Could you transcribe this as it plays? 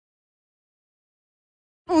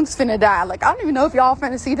phone's finna die. Like, I don't even know if y'all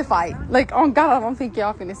finna see the fight. Like, oh God, I don't think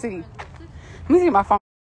y'all finna see. Let me see my phone.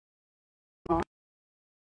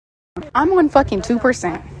 I'm on fucking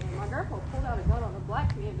 2%. My grandpa pulled out a gun on a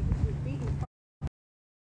black man because he was beating.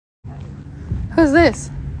 Who's this?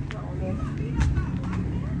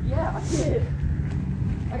 Yeah, I did.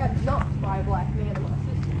 I got jumped by a black man and my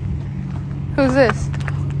sister. Who's this?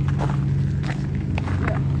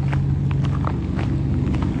 Yeah.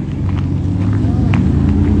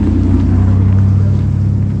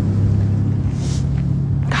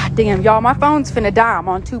 God damn, y'all, my phone's finna die. I'm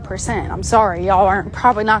on 2%. I'm sorry, y'all aren't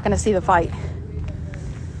probably not gonna see the fight.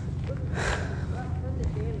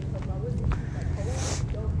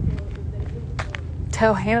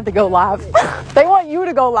 Tell Hannah to go live. They want you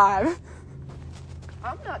to go live.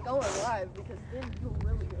 I'm not going live because then you'll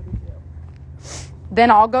really go to jail. Then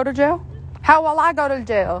I'll go to jail? How will I go to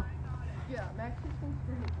jail? Yeah, Max is going to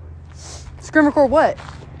screen record. Screen record what?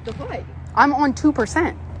 The fight. I'm on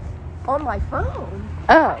 2%. On my phone.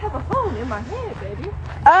 Oh. I have a phone in my hand, baby.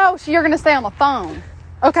 Oh, so you're gonna stay on the phone.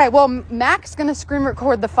 Okay, well, Mac's gonna screen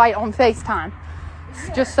record the fight on FaceTime.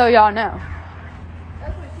 Yeah. Just so y'all know.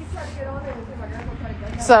 That's what she tried to get on there and my grandpa tried to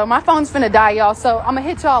get on. So my phone's finna die, y'all. So I'm gonna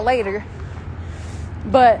hit y'all later.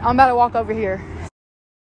 But I'm about to walk over here.